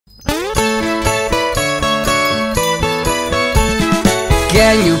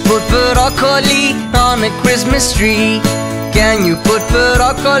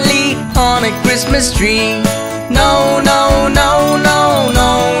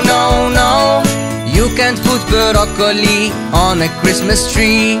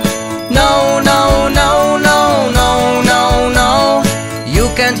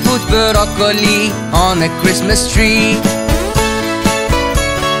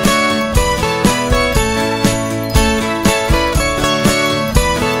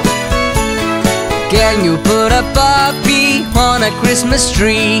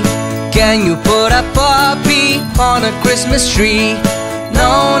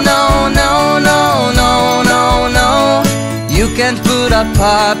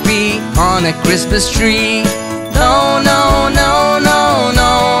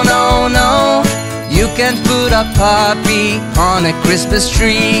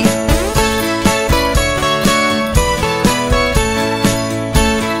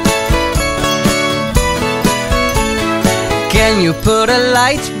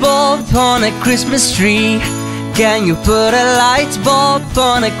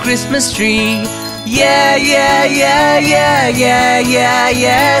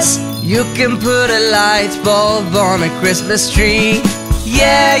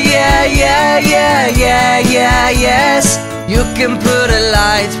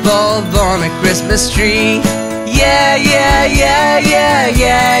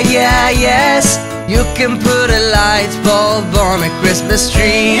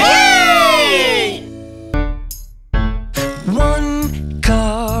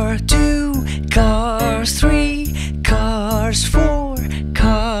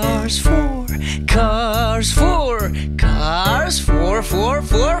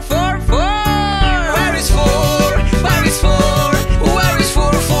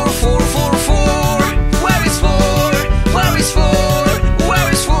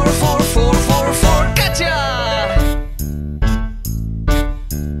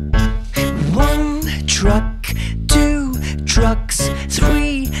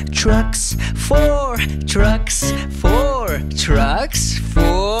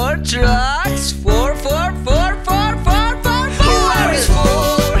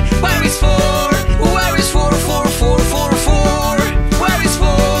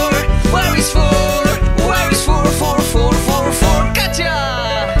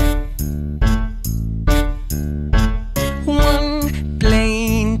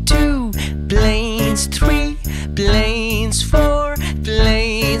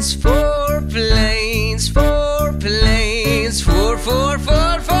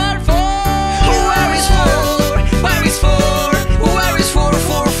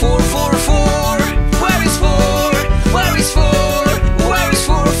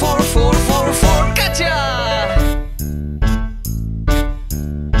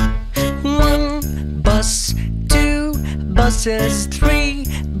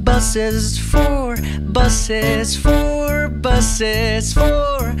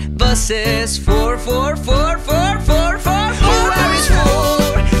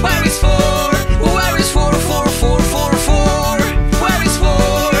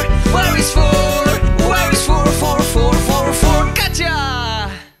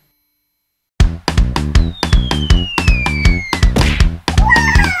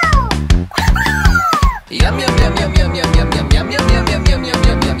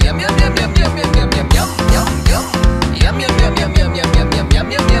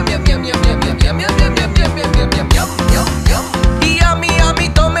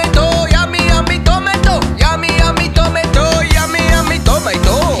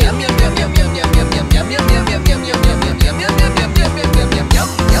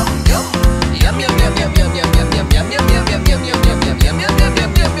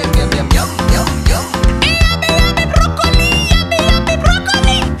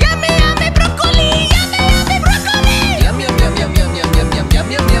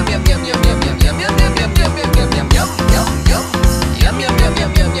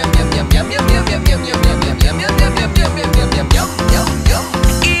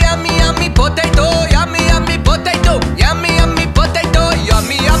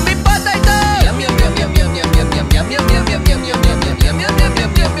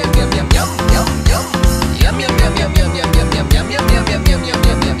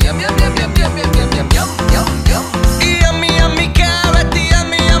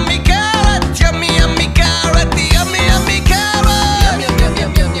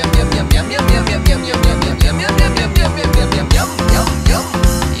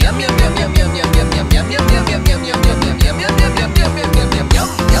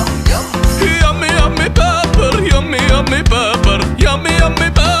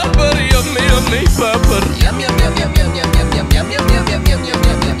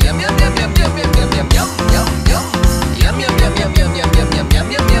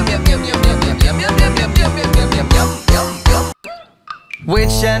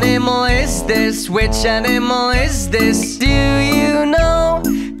Which animal is this? Which animal is this? Do you know?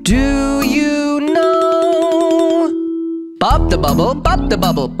 Do you know? Pop the bubble, pop the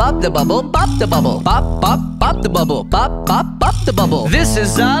bubble, pop the bubble, pop the bubble, pop, pop, pop the bubble, pop, pop, pop the bubble. This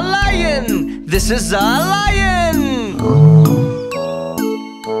is a lion. This is a lion.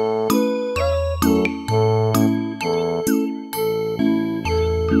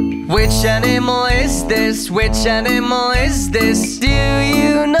 Which animal is this? Which animal is this? Do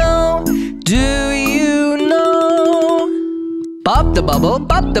you know? Do you know? Pop the bubble,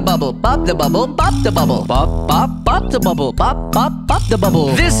 pop the bubble, pop the bubble, pop the bubble, pop, pop, pop the bubble, pop, pop, pop the bubble.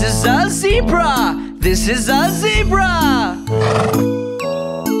 This is a zebra. This is a zebra.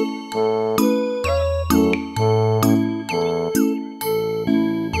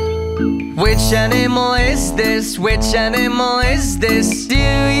 Which animal is this? Which animal is this? Do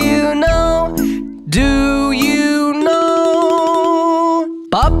you know? Do you know?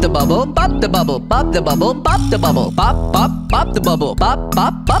 Pop the bubble, pop the bubble, pop the bubble, pop the bubble, pop, pop, pop the bubble, pop,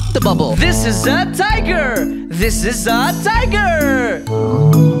 pop, pop the bubble. This is a tiger. This is a tiger.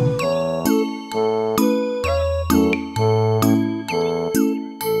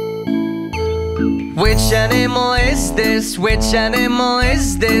 Which animal is this? Which animal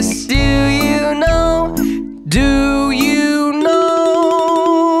is this? Do you know? Do you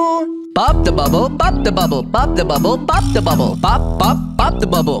know? Pop the bubble, pop the bubble, pop the bubble, pop the bubble, pop, pop, pop the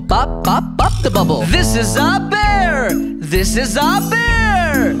bubble, pop, pop, pop the bubble. This is a bear. This is a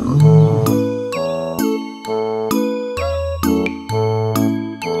bear.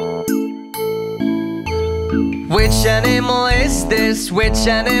 Which animal is this? Which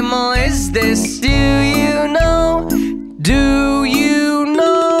animal is this? Do you know? Do you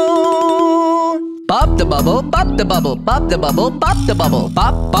know? Pop the bubble, pop the bubble, pop the bubble, pop the bubble,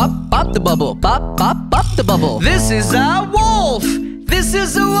 pop, pop, pop the bubble, pop, pop, pop the bubble. This is a wolf. This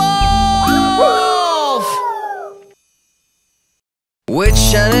is a wolf.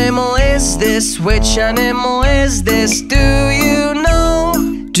 Which animal is this? Which animal is this? Do you know?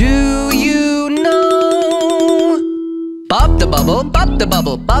 Do you know? Pop the bubble, pop the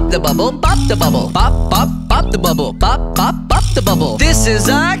bubble, pop the bubble, pop the bubble, pop, pop, pop the bubble, pop, pop, pop the bubble. This is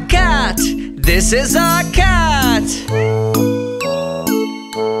a cat. This is a cat.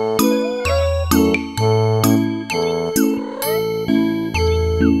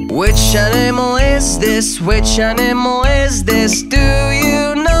 Which animal is this? Which animal is this? Do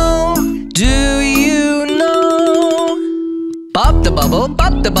you know? Do you know? Pop the bubble,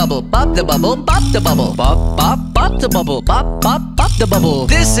 pop the bubble, pop the bubble, pop the bubble, pop, pop, pop the bubble, pop, pop, pop the bubble.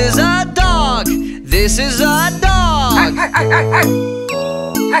 This is a dog. This is a dog.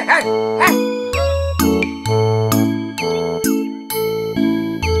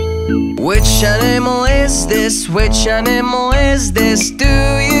 Which animal is this? Which animal is this? Do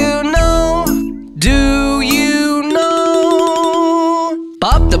you know? Do you know?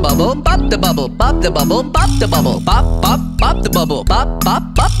 Pop the bubble, pop the bubble, pop the bubble, pop the bubble, pop, pop, pop the bubble, pop,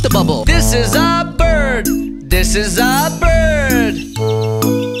 pop, pop the bubble. This is a bird. This is a bird.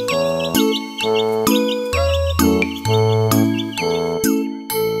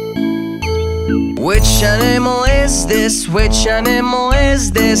 Which animal is this? Which animal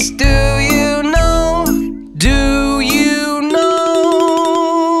is this? Do you know? Do you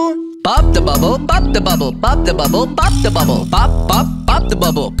know? Pop the bubble, pop the bubble, pop the bubble, pop the bubble, pop, pop, pop the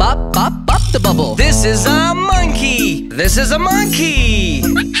bubble, pop, pop, pop the bubble. This is a monkey. This is a monkey.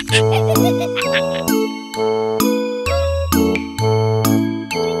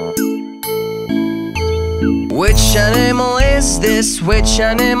 Which animal is this? Which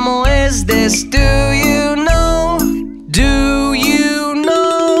animal is this? Do you know? Do you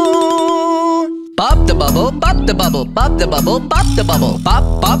know? Pop the bubble, pop the bubble, pop the bubble, pop the bubble,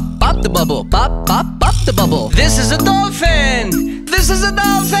 pop, pop, pop the bubble, pop, pop, pop the bubble. This is a dolphin. This is a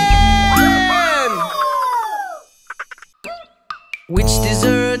dolphin. Which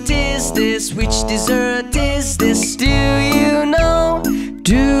dessert is this? Which dessert is this? Do you know?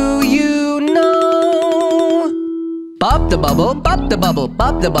 Do you know? Pop the bubble, pop the bubble,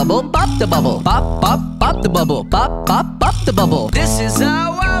 pop the bubble, pop the bubble, pop, pop, pop the bubble, pop, pop, pop the bubble. This is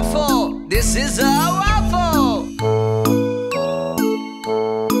a waffle. This is a waffle.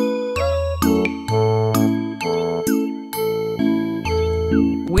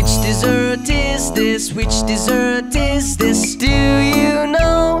 Which dessert is this? Which dessert is this? Do you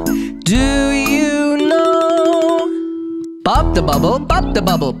know? Do you know? Pop the bubble, pop the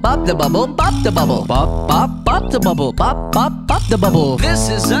bubble, pop the bubble, pop the bubble, pop, pop, pop the bubble, pop, pop, pop the bubble. This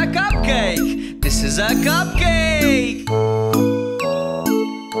is a cupcake. This is a cupcake.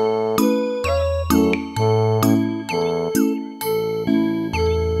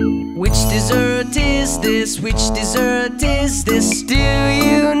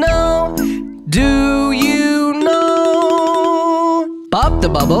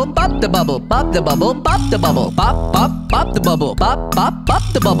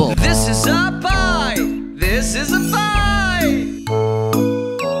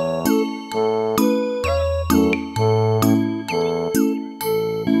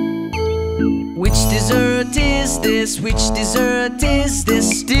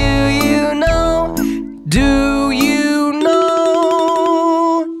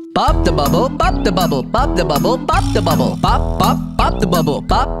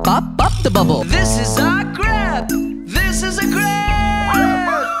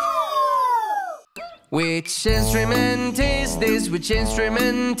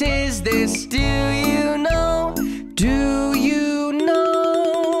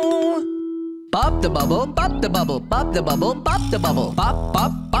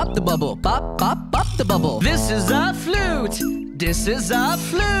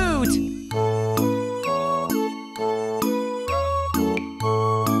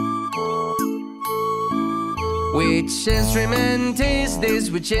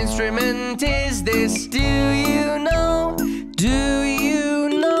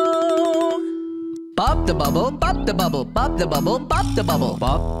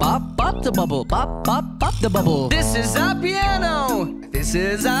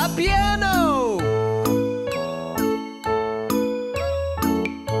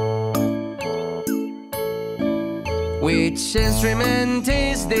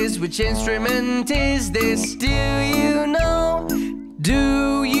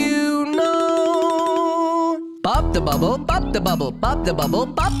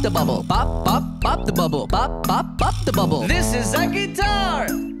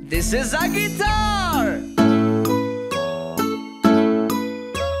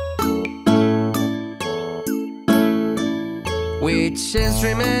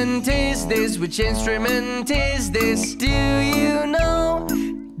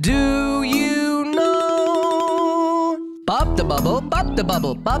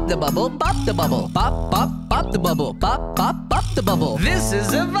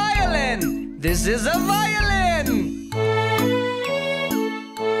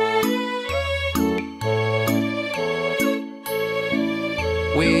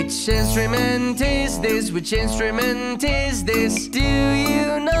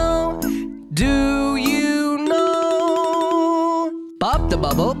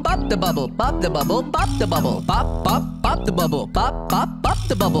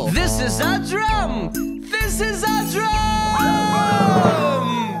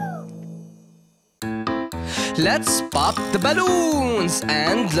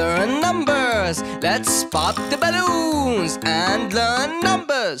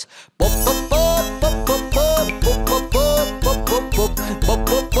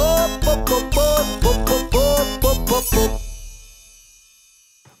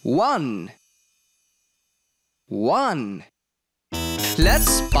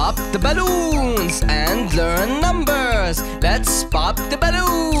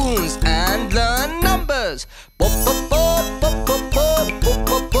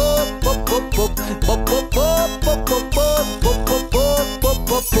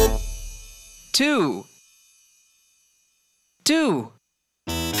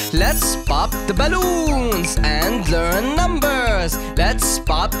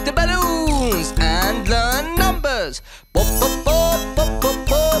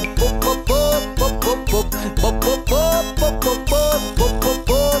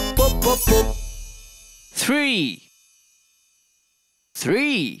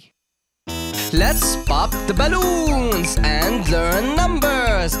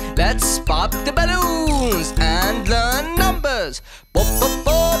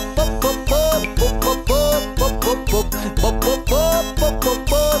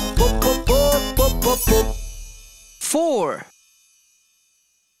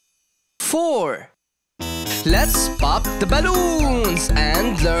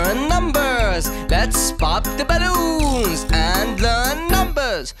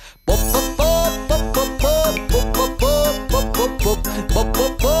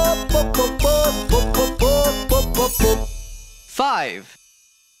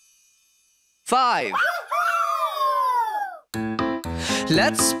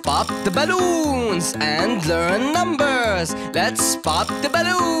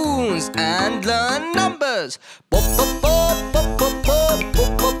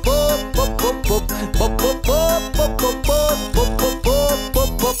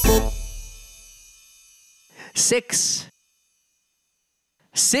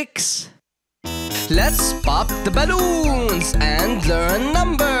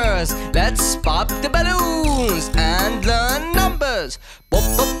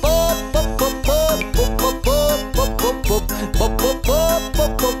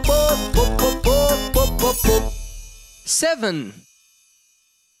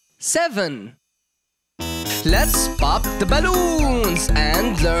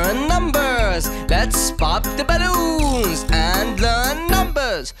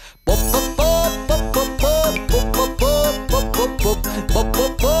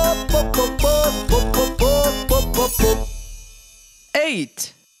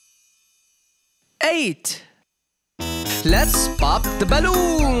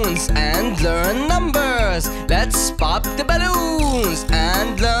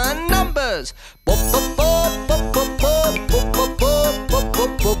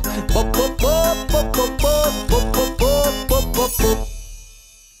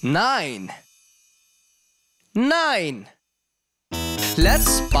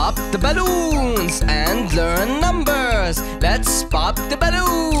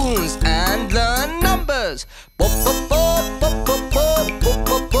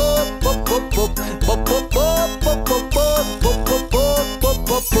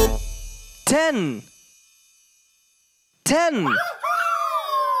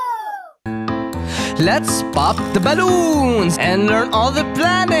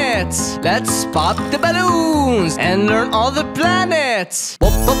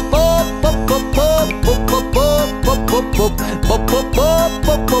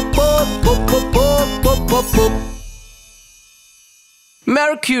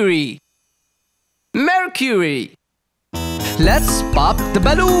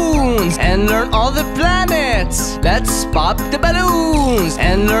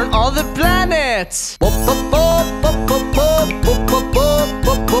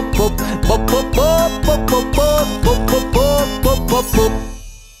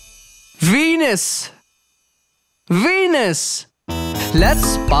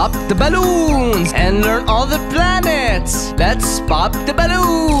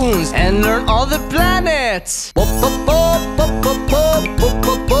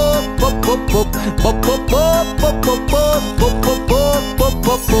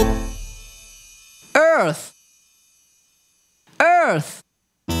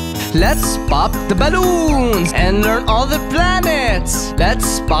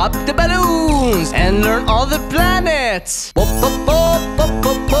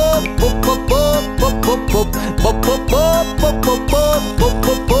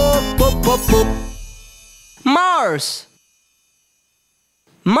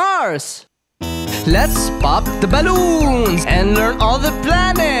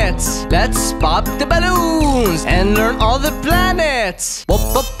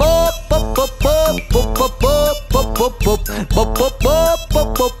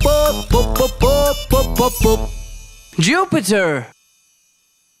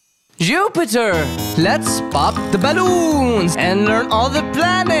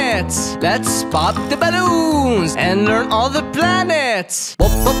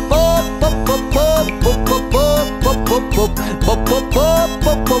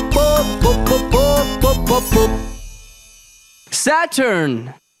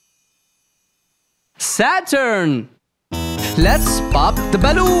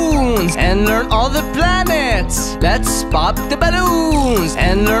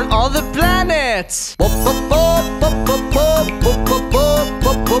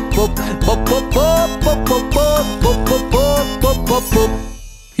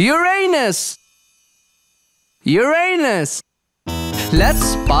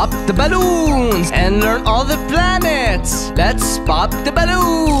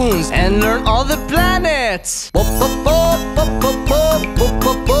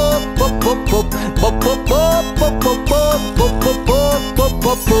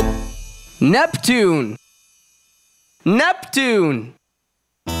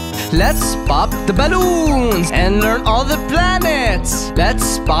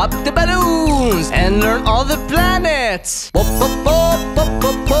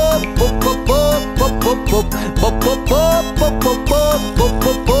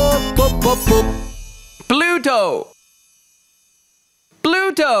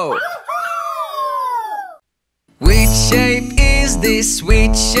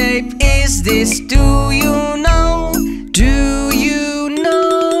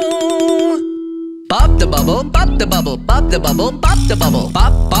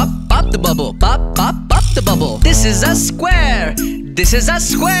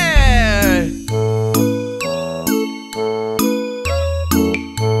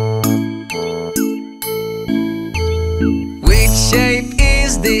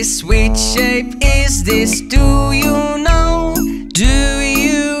 this? Which shape is this? Do you know? Do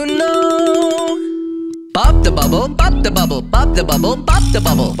you know? Pop the bubble, pop the bubble, pop the bubble, pop the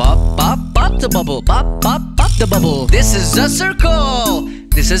bubble, pop, pop, pop the bubble, pop, pop, pop the bubble. This is a circle.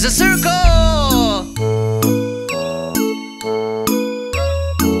 This is a circle.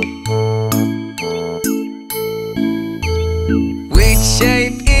 Which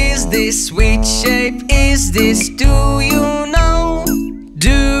shape is this? Which shape is this? Do you know?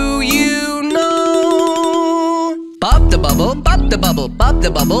 Do you know? Pop the bubble, pop the bubble, pop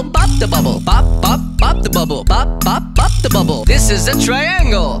the bubble, pop the bubble, pop, pop, pop the bubble, pop, pop, pop the bubble. This is a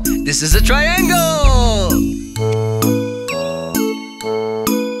triangle. This is a triangle.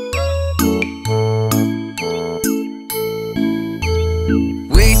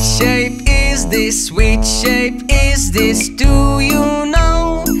 Which shape is this? Which shape is this? Do you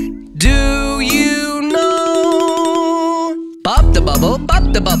know? Do you know? Pop the bubble,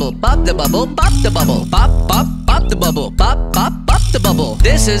 pop the bubble, pop the bubble, pop the bubble, pop, pop, pop the bubble, pop, pop, pop the bubble.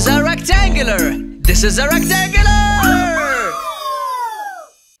 This is a rectangular. This is a rectangular.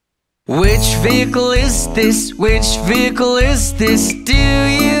 Which vehicle is this? Which vehicle is this? Do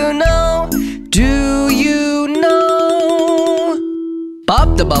you know? Do you know?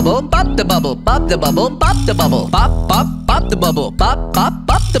 Pop the bubble, pop the bubble, pop the bubble, pop the bubble, pop, pop, pop the bubble, pop, pop,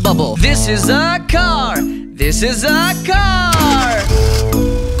 pop the bubble. This is a car. This is a car.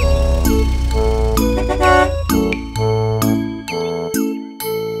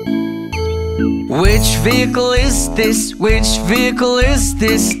 Which vehicle is this? Which vehicle is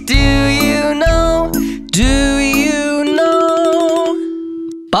this? Do you know? Do you know?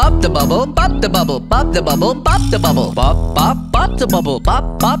 Pop the bubble, pop the bubble, pop the bubble, pop the bubble, pop, pop, pop the bubble,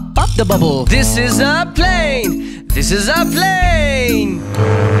 pop, pop, pop the bubble. This is a plane. This is a plane.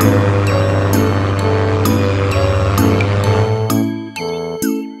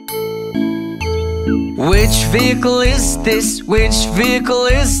 Which vehicle is this? Which vehicle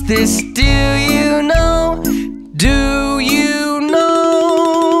is this? Do you know? Do you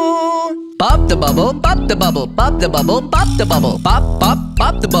know? Pop the bubble, pop the bubble, pop the bubble, pop the bubble, pop, pop,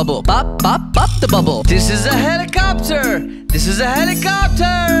 pop the bubble, pop, pop, pop the bubble. This is a helicopter. This is a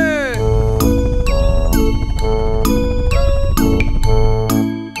helicopter.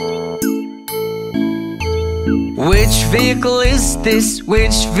 Which vehicle is this?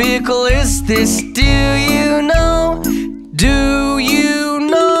 Which vehicle is this? Do you know? Do you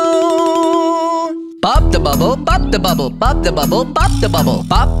know? Pop the bubble, pop the bubble, pop the bubble, pop the bubble,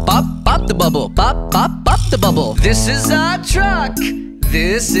 pop, pop, pop the bubble, pop, pop, pop the bubble. This is a truck.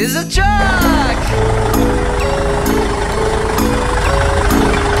 This is a truck.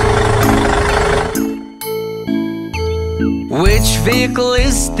 Which vehicle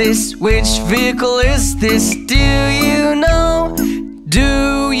is this? Which vehicle is this? Do you know?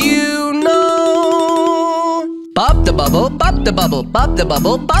 Do you know? Pop the bubble, pop the bubble, pop the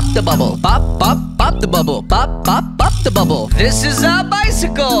bubble, pop the bubble, pop, pop, pop the bubble, pop, pop, pop the bubble. This is a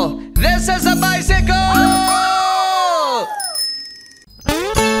bicycle. This is a bicycle.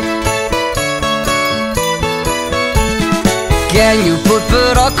 Can you put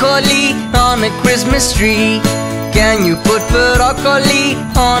broccoli on a Christmas tree? Can you put broccoli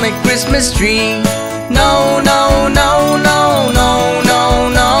on a Christmas tree? No, no, no, no, no, no,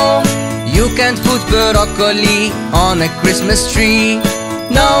 no. You can't put broccoli on a Christmas tree.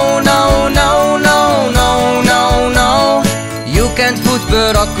 No, no, no, no, no, no, no. You can't put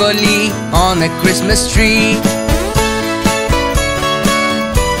broccoli on a Christmas tree.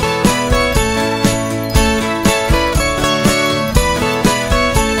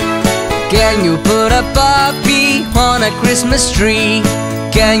 Can you put a puppy on a Christmas tree?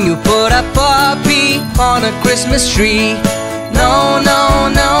 Can you put a puppy on a Christmas tree? No, no,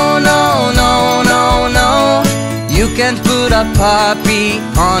 no, no, no, no, no. You can't put a puppy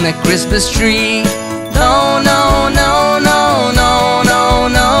on a Christmas tree. No, no, no, no, no, no,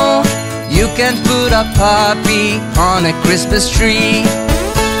 no. You can't put a puppy on a Christmas tree.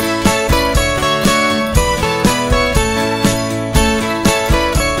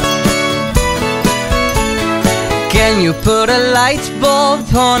 Can you put a light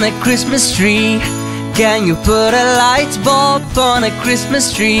bulb on a Christmas tree? Can you put a light bulb on a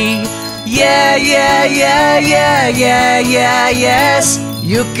Christmas tree? Yeah, yeah, yeah, yeah, yeah, yeah, yes.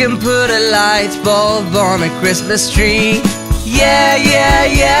 You can put a light bulb on a Christmas tree. Yeah, yeah,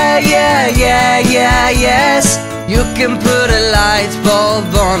 yeah, yeah, yeah, yeah, yes. You can put a light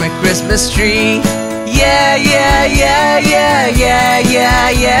bulb on a Christmas tree. Yeah, yeah, yeah, yeah, yeah, yeah,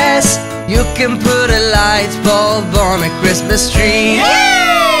 yes. You can put a light bulb on a Christmas tree.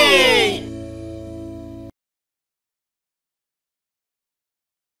 Yay!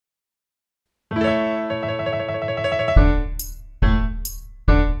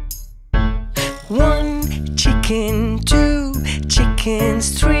 1 chicken, 2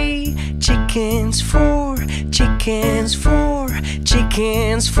 chickens, 3 chickens, 4 chickens, 4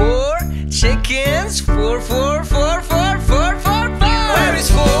 chickens, 4 chickens, 4, 4, 4, 4, 4, 4, 4. Where is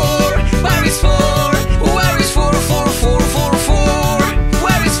 4? Where is 4? Where is 4, 4, 4, 4, 4?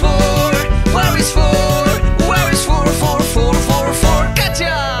 Where is 4? Where is 4? Where is 4, 4, 4, 4, 4? Catchy!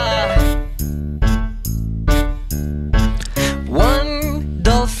 1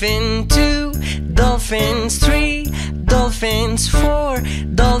 dolphin, 2 dolphins, 3 dolphins, 4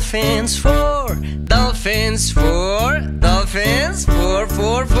 dolphins, 4 dolphins, 4 dolphins, 4,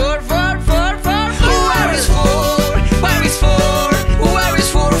 4, 4, 4, 4, 4, 4. Where is 4? Where is 4? Where is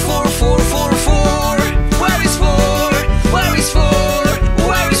 4, 4, 4, 4, 4? Where is 4? Where is 4?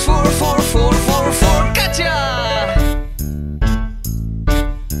 Where is 4, 4, 4, 4, 4? Catchy!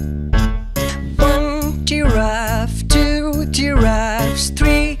 1 giraffe, 2 giraffes,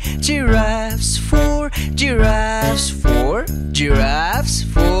 3 giraffes, 4 giraffes, 4 giraffes,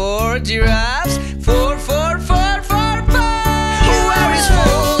 4 giraffes, 4, 4, 4, 4, 4. Where is 4?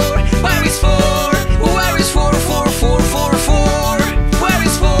 Where is 4? Where is 4, 4, 4, 4, 4? Where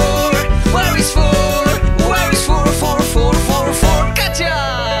is 4? Where is 4? Where is 4, 4, 4, 4, 4? Catchy!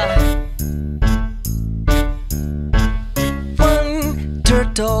 1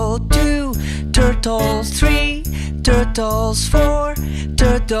 turtle, 2 turtles, 3 turtles, 4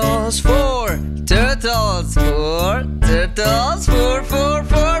 turtles, 4 turtles, 4 turtles, 4, 4, 4,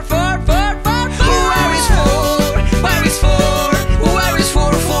 4, 4, 4. Where is 4? Where is 4? Where is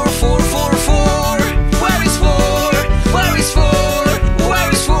 4, 4, 4, 4, 4? Where is 4? Where is 4?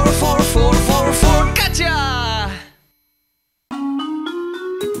 Where is 4, 4, 4, 4, 4? Catchy!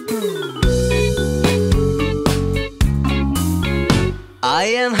 I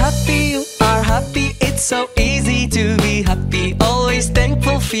am happy, you are happy, it's so easy to be happy. Always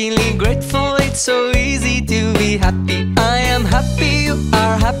thankful, feeling grateful, it's so easy to be happy. I am happy, you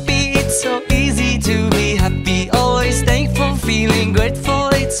are happy, it's so easy to be happy. Always thankful, feeling grateful,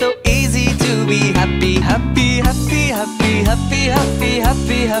 it's so easy to be happy. Happy, happy, happy, happy, happy,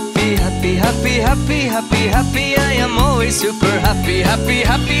 happy, happy, happy, happy, happy, happy, happy. I am always super happy. Happy,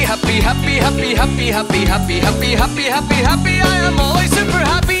 happy, happy, happy, happy, happy, happy, happy, happy, happy, happy, happy. I am always super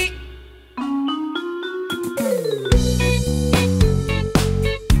happy.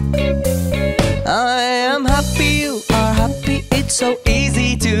 I am happy, you are happy, it's so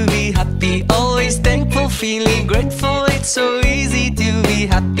easy to be happy. Always thankful, feeling grateful, it's so easy to be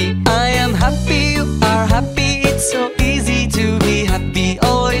happy. I am happy, you are happy, it's so easy to be happy.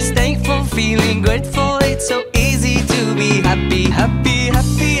 Always thankful, feeling grateful, it's so easy to be happy. Happy,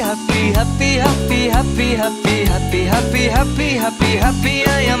 happy, happy, happy, happy, happy, happy, happy, happy, happy, happy, happy.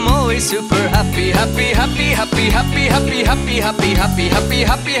 I am always super happy. Happy, happy, happy, happy, happy, happy, happy, happy, happy,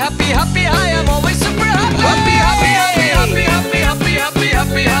 happy, happy, happy. I am always super happy. Happy, happy, happy, happy, happy, happy, happy,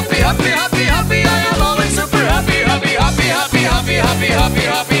 happy, happy, happy, happy. I am always super happy. Happy, happy, happy, happy, happy,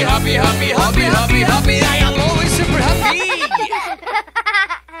 happy, happy, happy, happy, happy, happy, happy. I am always super happy.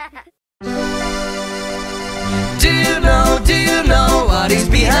 Do you know what is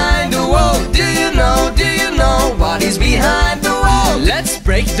behind the wall? Do you know what is behind the wall? Let's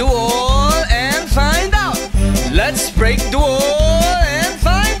break the wall and find out. Let's break the wall and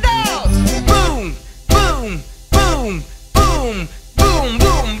find out. Boom, boom, boom, boom, boom,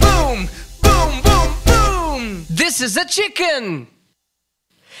 boom, boom, boom, boom, boom. This is a chicken.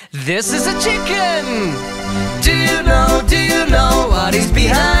 This is a chicken. Do you know what is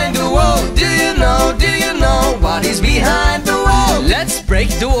behind the wall? Do you know what is behind the wall? Let's break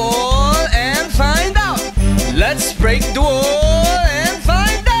the wall and find out. Let's break the wall and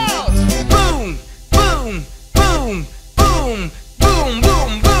find out. Boom, boom, boom, boom, boom,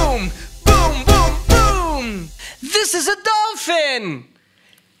 boom, boom, boom, boom, boom. This is a dolphin.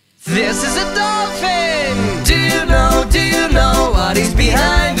 This is a dolphin. Do you know what is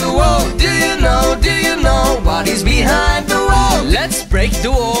behind the wall? Do you know what is behind the wall? Let's break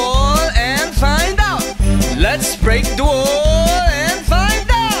the wall and find out. Let's break the wall and find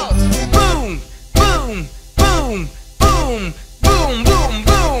out. Boom, boom, boom, boom, boom, boom,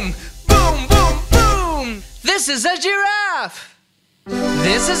 boom, boom, boom, boom. This is a giraffe.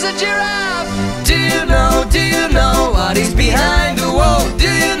 This is a giraffe. Do you know what is behind the wall? Do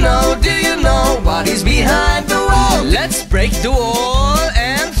you know what is behind the wall? Let's break the wall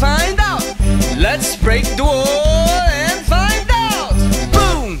and find out. Let's break the wall and find out.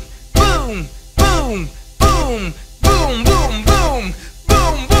 Boom, boom, boom, boom, boom, boom, boom,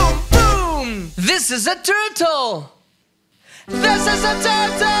 boom, boom, boom. This is a turtle. This is a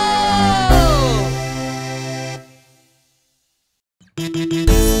turtle.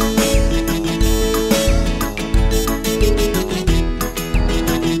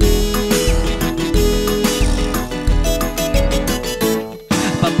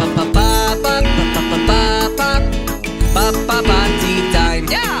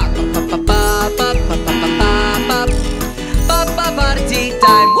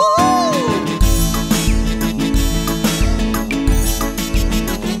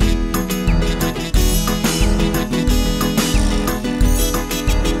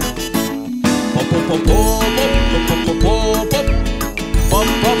 pop pop pop pop pop pop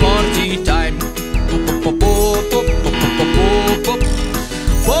pop party time. Pop pop pop pop pop pop pop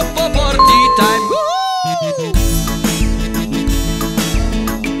pop pop party time.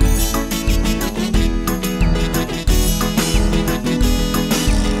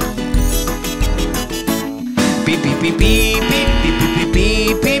 Beep beep beep beep beep beep beep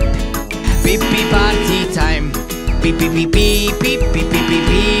beep beep beep beep party time. Beep beep beep beep.